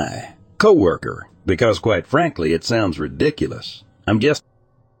to my coworker, because quite frankly it sounds ridiculous. I'm just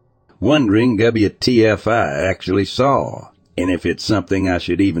wondering WTF I actually saw, and if it's something I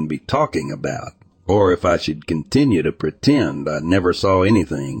should even be talking about, or if I should continue to pretend I never saw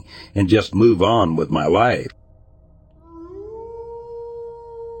anything and just move on with my life.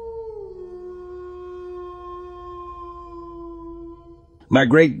 My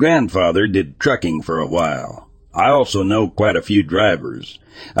great-grandfather did trucking for a while. I also know quite a few drivers.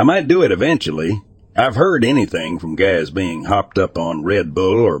 I might do it eventually. I've heard anything from guys being hopped up on Red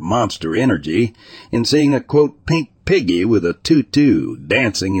Bull or Monster Energy and seeing a, quote, pink piggy with a tutu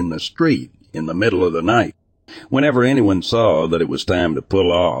dancing in the street in the middle of the night, whenever anyone saw that it was time to pull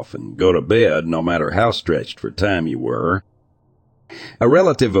off and go to bed, no matter how stretched for time you were. A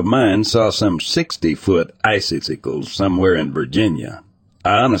relative of mine saw some 60-foot icicles somewhere in Virginia.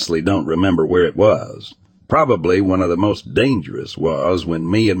 I honestly don't remember where it was. Probably one of the most dangerous was when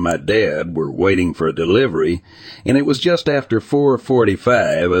me and my dad were waiting for a delivery, and it was just after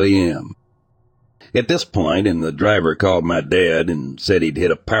 4:45 a.m. At this point, and the driver called my dad and said he'd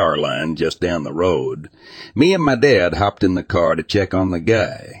hit a power line just down the road, me and my dad hopped in the car to check on the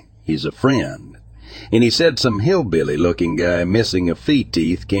guy. He's a friend. And he said some hillbilly-looking guy missing a feet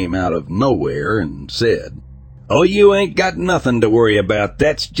teeth came out of nowhere and said, "Oh, you ain't got nothing to worry about.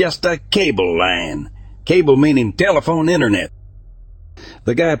 That's just a cable line." Cable meaning telephone internet.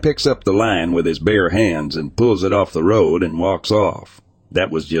 The guy picks up the line with his bare hands and pulls it off the road and walks off.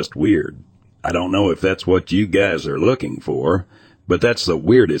 That was just weird. I don't know if that's what you guys are looking for, but that's the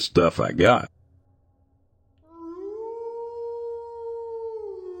weirdest stuff I got.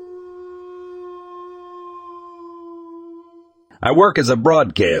 I work as a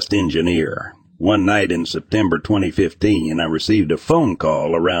broadcast engineer. One night in September 2015, I received a phone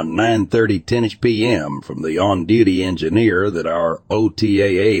call around 9:30, 10-ish p.m. from the on-duty engineer that our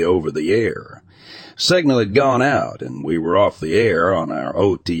OTAA over the air. Signal had gone out, and we were off the air on our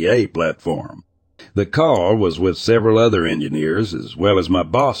OTA platform. The call was with several other engineers, as well as my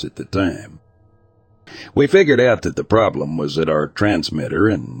boss at the time. We figured out that the problem was at our transmitter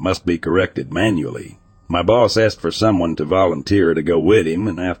and must be corrected manually. My boss asked for someone to volunteer to go with him,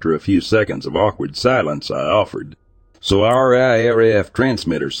 and after a few seconds of awkward silence, I offered. So our IRF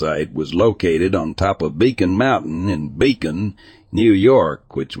transmitter site was located on top of Beacon Mountain in Beacon, New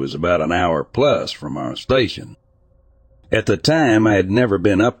York, which was about an hour plus from our station. At the time, I had never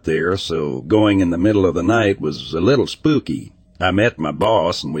been up there, so going in the middle of the night was a little spooky. I met my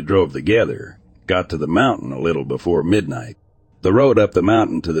boss, and we drove together. Got to the mountain a little before midnight. The road up the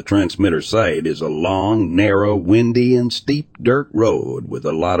mountain to the transmitter site is a long, narrow, windy, and steep dirt road with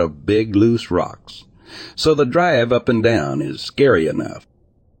a lot of big, loose rocks. So the drive up and down is scary enough.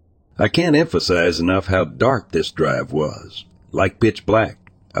 I can't emphasize enough how dark this drive was, like pitch black.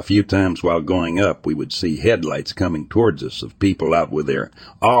 A few times while going up, we would see headlights coming towards us of people out with their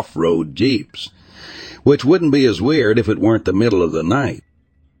off-road Jeeps, which wouldn't be as weird if it weren't the middle of the night.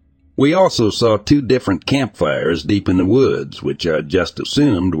 We also saw 2 different campfires deep in the woods, which I just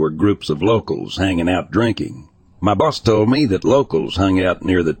assumed were groups of locals hanging out drinking. My boss told me that locals hung out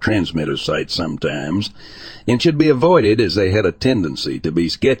near the transmitter site sometimes, and should be avoided as they had a tendency to be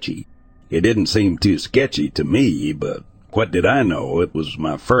sketchy. It didn't seem too sketchy to me, but what did I know? It was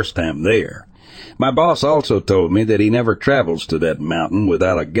my first time there. My boss also told me that he never travels to that mountain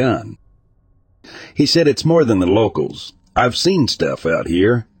without a gun. He said it's more than the locals. I've seen stuff out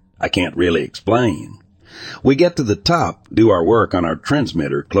here I can't really explain. We get to the top, do our work on our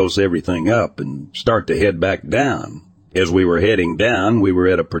transmitter, close everything up, and start to head back down. As we were heading down, we were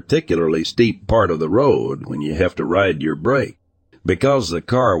at a particularly steep part of the road when you have to ride your brake, because the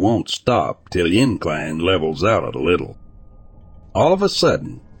car won't stop till the incline levels out a little. All of a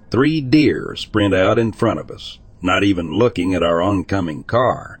sudden, 3 deer sprint out in front of us, not even looking at our oncoming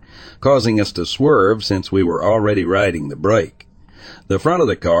car, causing us to swerve since we were already riding the brake. The front of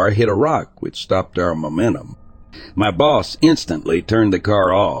the car hit a rock, which stopped our momentum. My boss instantly turned the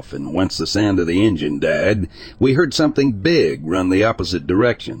car off, and once the sound of the engine died, we heard something big run the opposite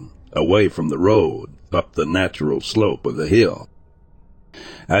direction, away from the road, up the natural slope of the hill.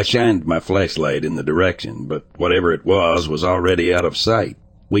 I shined my flashlight in the direction, but whatever it was already out of sight.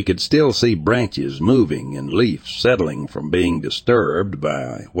 We could still see branches moving and leaves settling from being disturbed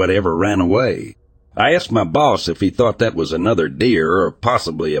by whatever ran away. I asked my boss if he thought that was another deer or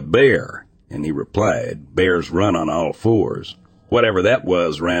possibly a bear, and he replied, "Bears run on all 4s. Whatever that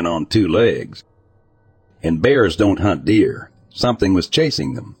was ran on 2 legs. And bears don't hunt deer. Something was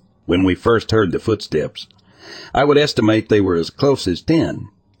chasing them. When we first heard the footsteps, I would estimate they were as close as 10,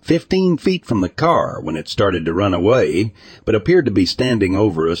 15 feet from the car when it started to run away, but appeared to be standing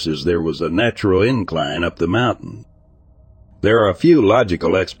over us as there was a natural incline up the mountain. There are a few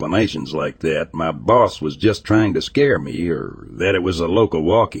logical explanations like that. My boss was just trying to scare me, or that it was a local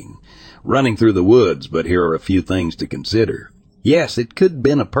walking, running through the woods, but here are a few things to consider. Yes, it could have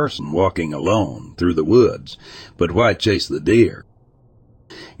been a person walking alone through the woods, but why chase the deer?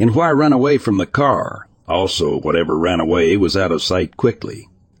 And why run away from the car? Also, whatever ran away was out of sight quickly,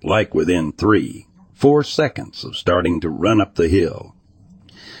 like within 3-4 seconds of starting to run up the hill.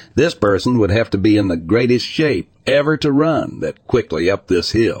 This person would have to be in the greatest shape ever to run that quickly up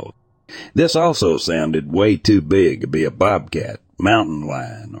this hill. This also sounded way too big to be a bobcat, mountain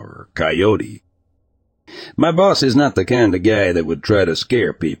lion, or coyote. My boss is not the kind of guy that would try to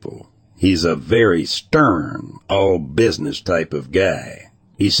scare people. He's a very stern, all-business type of guy.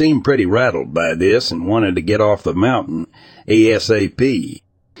 He seemed pretty rattled by this and wanted to get off the mountain ASAP.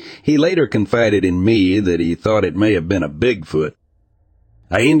 He later confided in me that he thought it may have been a Bigfoot.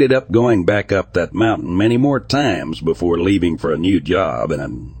 I ended up going back up that mountain many more times before leaving for a new job,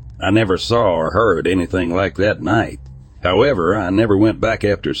 and I never saw or heard anything like that night. However, I never went back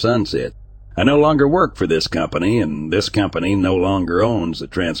after sunset. I no longer work for this company, and this company no longer owns the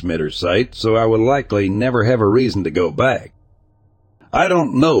transmitter site, so I will likely never have a reason to go back. I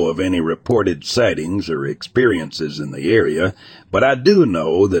don't know of any reported sightings or experiences in the area, but I do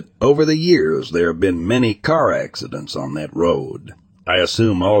know that over the years there have been many car accidents on that road. I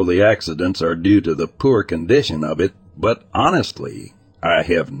assume all the accidents are due to the poor condition of it, but honestly, I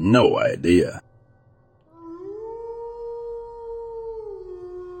have no idea.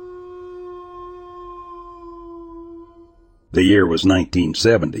 The year was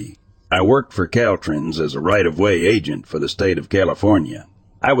 1970. I worked for Caltrans as a right-of-way agent for the state of California.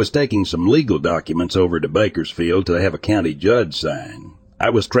 I was taking some legal documents over to Bakersfield to have a county judge sign. I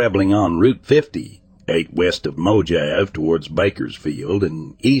was traveling on Route 50, 8 west of Mojave towards Bakersfield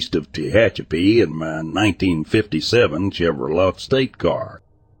and east of Tehachapi in my 1957 Chevrolet State car.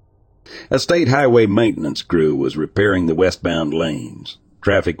 A state highway maintenance crew was repairing the westbound lanes.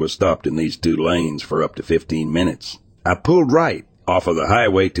 Traffic was stopped in these 2 lanes for up to 15 minutes. I pulled right off of the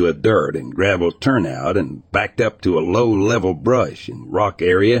highway to a dirt and gravel turnout and backed up to a low-level brush and rock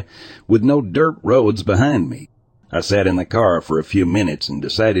area with no dirt roads behind me. I sat in the car for a few minutes and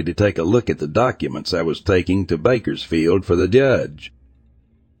decided to take a look at the documents I was taking to Bakersfield for the judge.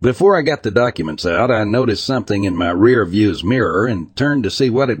 Before I got the documents out, I noticed something in my rear view's mirror and turned to see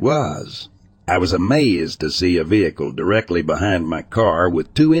what it was. I was amazed to see a vehicle directly behind my car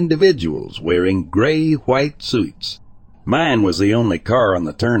with 2 individuals wearing gray-white suits. Mine was the only car on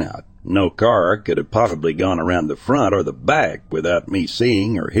the turnout. No car could have possibly gone around the front or the back without me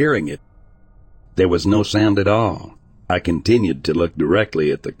seeing or hearing it. There was no sound at all. I continued to look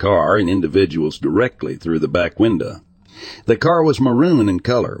directly at the car and individuals directly through the back window. The car was maroon in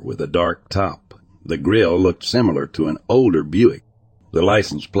color with a dark top. The grille looked similar to an older Buick. The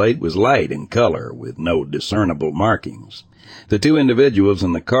license plate was light in color with no discernible markings. The 2 individuals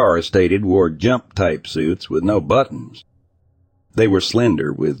in the car stated wore jump-type suits with no buttons. They were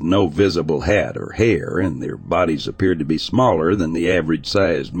slender with no visible hat or hair, and their bodies appeared to be smaller than the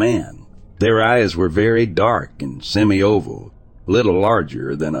average-sized man. Their eyes were very dark and semi-oval, little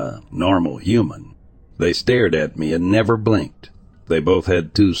larger than a normal human. They stared at me and never blinked. They both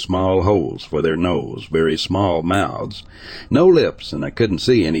had 2 small holes for their nose, very small mouths, no lips, and I couldn't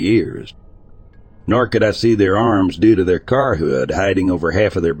see any ears. Nor could I see their arms due to their car hood hiding over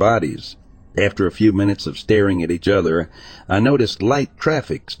half of their bodies. After a few minutes of staring at each other, I noticed light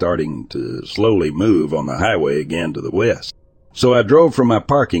traffic starting to slowly move on the highway again to the west. So I drove from my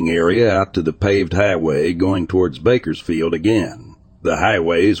parking area out to the paved highway going towards Bakersfield again. The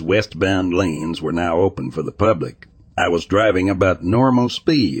highway's westbound lanes were now open for the public. I was driving about normal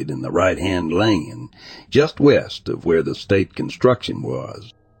speed in the right-hand lane, just west of where the state construction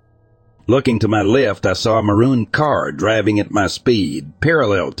was. Looking to my left, I saw a maroon car driving at my speed,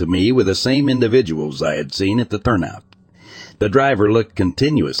 parallel to me with the same individuals I had seen at the turnout. The driver looked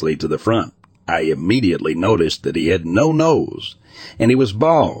continuously to the front. I immediately noticed that he had no nose, and he was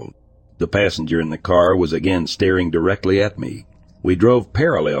bald. The passenger in the car was again staring directly at me. We drove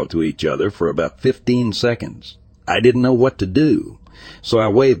parallel to each other for about 15 seconds. I didn't know what to do, so I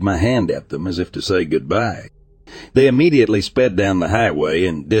waved my hand at them as if to say goodbye. They immediately sped down the highway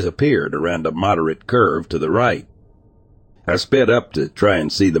and disappeared around a moderate curve to the right. I sped up to try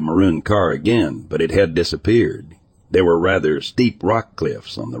and see the maroon car again, but it had disappeared. There were rather steep rock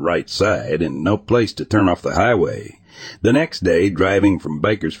cliffs on the right side and no place to turn off the highway. The next day, driving from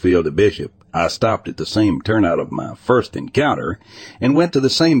Bakersfield to Bishop, I stopped at the same turnout of my first encounter and went to the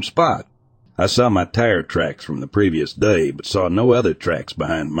same spot. I saw my tire tracks from the previous day, but saw no other tracks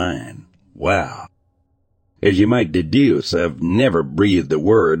behind mine. Wow. As you might deduce, I've never breathed a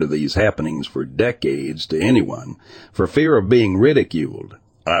word of these happenings for decades to anyone, for fear of being ridiculed.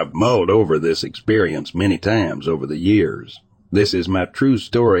 I've mulled over this experience many times over the years. This is my true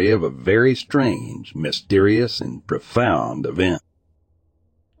story of a very strange, mysterious, and profound event.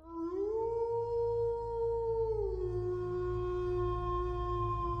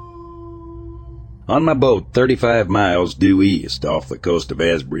 On my boat 35 miles due east off the coast of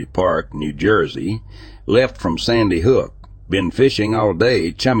Asbury Park, New Jersey, left from Sandy Hook, been fishing all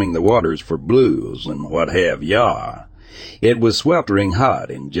day, chumming the waters for blues and what have ya. It was sweltering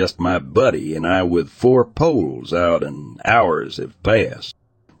hot, and just my buddy and I with 4 poles out, and hours have passed.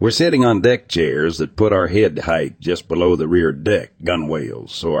 We're sitting on deck chairs that put our head height just below the rear deck gunwales,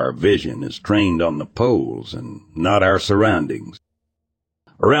 so our vision is trained on the poles and not our surroundings.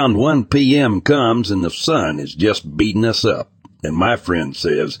 Around 1 p.m. comes and the sun is just beating us up, and my friend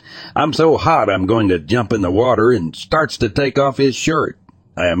says, "I'm so hot I'm going to jump in the water," and starts to take off his shirt.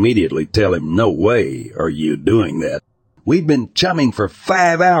 I immediately tell him, "No way are you doing that. We've been chumming for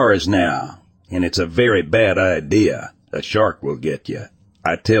 5 hours now, and it's a very bad idea. A shark will get you."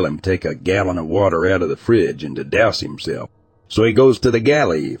 I tell him take a gallon of water out of the fridge and to douse himself. So he goes to the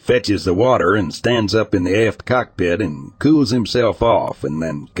galley, fetches the water, and stands up in the aft cockpit and cools himself off, and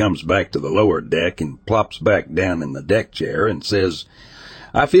then comes back to the lower deck and plops back down in the deck chair and says,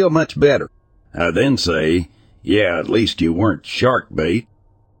 "I feel much better." I then say, "Yeah, at least you weren't shark bait."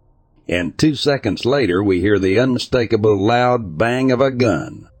 And 2 seconds later, we hear the unmistakable loud bang of a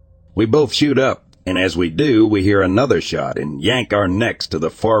gun. We both shoot up, and as we do, we hear another shot and yank our necks to the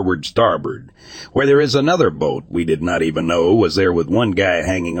forward starboard, where there is another boat we did not even know was there, with one guy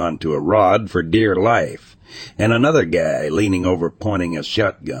hanging onto a rod for dear life, and another guy leaning over pointing a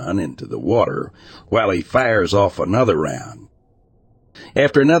shotgun into the water while he fires off another round.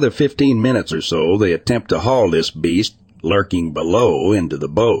 After another 15 minutes or so, they attempt to haul this beast, lurking below, into the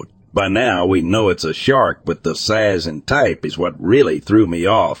boat. By now, we know it's a shark, but the size and type is what really threw me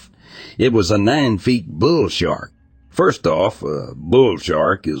off. It was a 9-foot bull shark. First off, a bull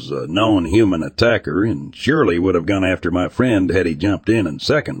shark is a known human attacker and surely would have gone after my friend had he jumped in, and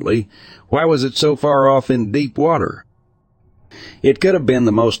secondly, why was it so far off in deep water? It could have been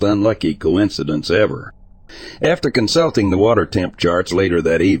the most unlucky coincidence ever. After consulting the water temp charts later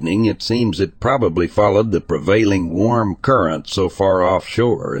that evening, it seems it probably followed the prevailing warm current so far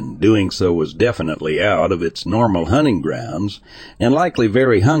offshore, and doing so was definitely out of its normal hunting grounds, and likely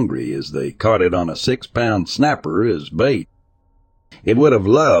very hungry, as they caught it on a 6-pound snapper as bait. It would have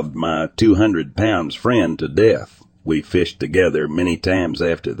loved my 200-pound friend to death. We fished together many times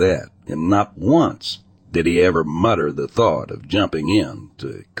after that, and not once did he ever mutter the thought of jumping in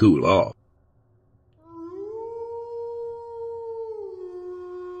to cool off.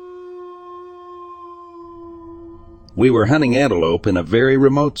 We were hunting antelope in a very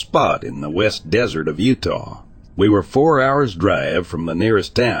remote spot in the west desert of Utah. We were 4 hours' drive from the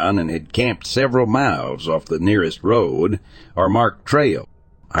nearest town and had camped several miles off the nearest road or marked trail.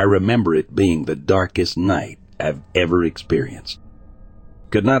 I remember it being the darkest night I've ever experienced.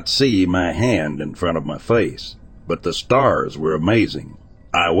 Could not see my hand in front of my face, but the stars were amazing.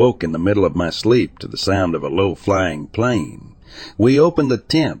 I awoke in the middle of my sleep to the sound of a low-flying plane. We opened the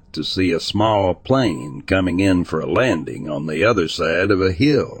tent to see a small plane coming in for a landing on the other side of a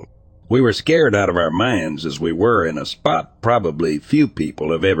hill. We were scared out of our minds, as we were in a spot probably few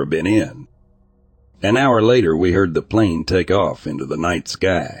people have ever been in. An hour later, we heard the plane take off into the night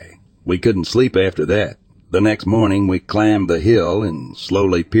sky. We couldn't sleep after that. The next morning, we climbed the hill and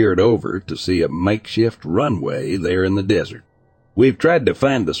slowly peered over to see a makeshift runway there in the desert. We've tried to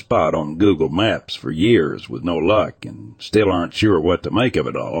find the spot on Google Maps for years with no luck, and still aren't sure what to make of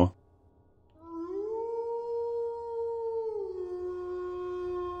it all.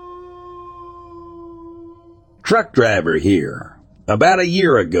 Truck driver here. About a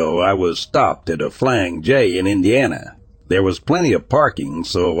year ago, I was stopped at a Flying J in Indiana. There was plenty of parking,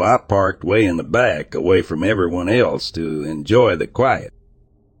 so I parked way in the back, away from everyone else, to enjoy the quiet.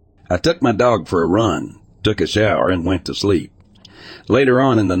 I took my dog for a run, took a shower, and went to sleep. Later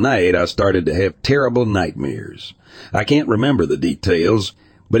on in the night, I started to have terrible nightmares. I can't remember the details,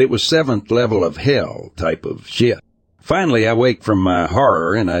 but it was 7th level of hell type of shit. Finally, I wake from my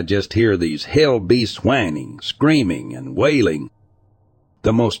horror, and I just hear these hell beasts whining, screaming, and wailing.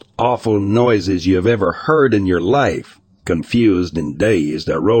 The most awful noises you have ever heard in your life. Confused and dazed,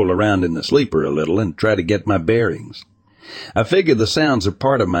 I roll around in the sleeper a little and try to get my bearings. I figure the sounds are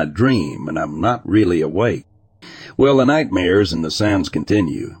part of my dream, and I'm not really awake. Well, the nightmares and the sounds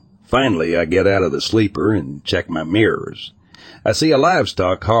continue. Finally, I get out of the sleeper and check my mirrors. I see a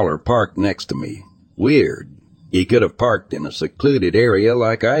livestock hauler parked next to me. Weird. He could have parked in a secluded area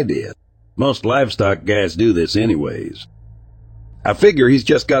like I did. Most livestock guys do this anyways. I figure he's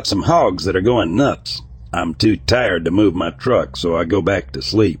just got some hogs that are going nuts. I'm too tired to move my truck, so I go back to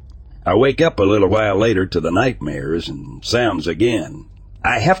sleep. I wake up a little while later to the nightmares and sounds again.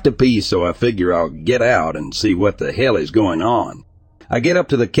 I have to pee, so I figure I'll get out and see what the hell is going on. I get up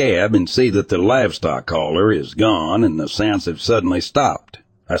to the cab and see that the livestock hauler is gone and the sounds have suddenly stopped.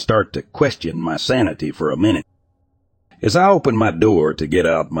 I start to question my sanity for a minute. As I open my door to get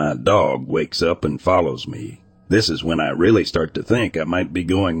out, my dog wakes up and follows me. This is when I really start to think I might be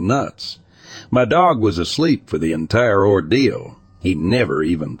going nuts. My dog was asleep for the entire ordeal. He never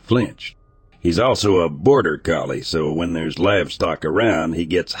even flinched. He's also a border collie, so when there's livestock around, he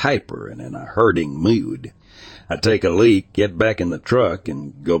gets hyper and in a herding mood. I take a leak, get back in the truck,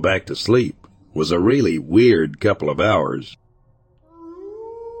 and go back to sleep. It was a really weird couple of hours.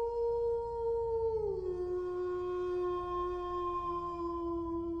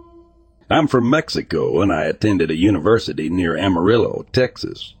 I'm from Mexico, and I attended a university near Amarillo,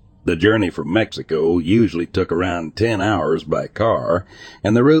 Texas. The journey from Mexico usually took around 10 hours by car,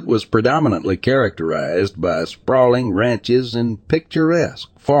 and the route was predominantly characterized by sprawling ranches and picturesque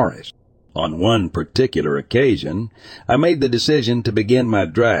forests. On one particular occasion, I made the decision to begin my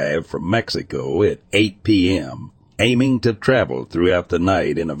drive from Mexico at 8 p.m., aiming to travel throughout the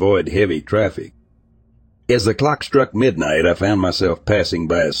night and avoid heavy traffic. As the clock struck midnight, I found myself passing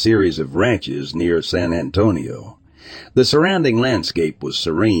by a series of ranches near San Antonio. The surrounding landscape was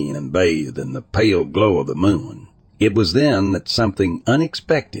serene and bathed in the pale glow of the moon. It was then that something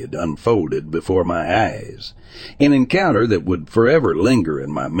unexpected unfolded before my eyes, an encounter that would forever linger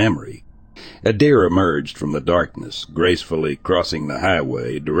in my memory. A deer emerged from the darkness, gracefully crossing the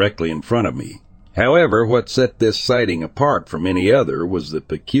highway directly in front of me. However, what set this sighting apart from any other was the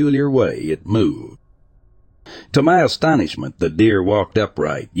peculiar way it moved. To my astonishment, the deer walked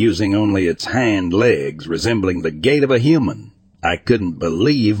upright, using only its hind legs, resembling the gait of a human. I couldn't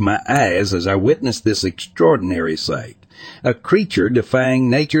believe my eyes as I witnessed this extraordinary sight, a creature defying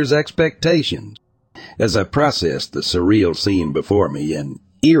nature's expectations. As I processed the surreal scene before me, an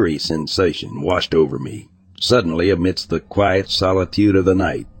eerie sensation washed over me. Suddenly, amidst the quiet solitude of the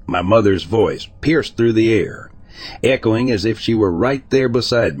night, my mother's voice pierced through the air, echoing as if she were right there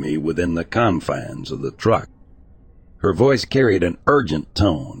beside me within the confines of the truck. Her voice carried an urgent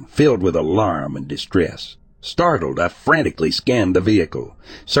tone, filled with alarm and distress. Startled, I frantically scanned the vehicle,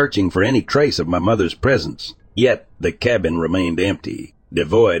 searching for any trace of my mother's presence. Yet the cabin remained empty,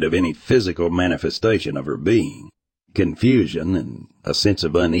 devoid of any physical manifestation of her being. Confusion and a sense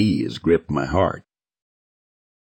of unease gripped my heart.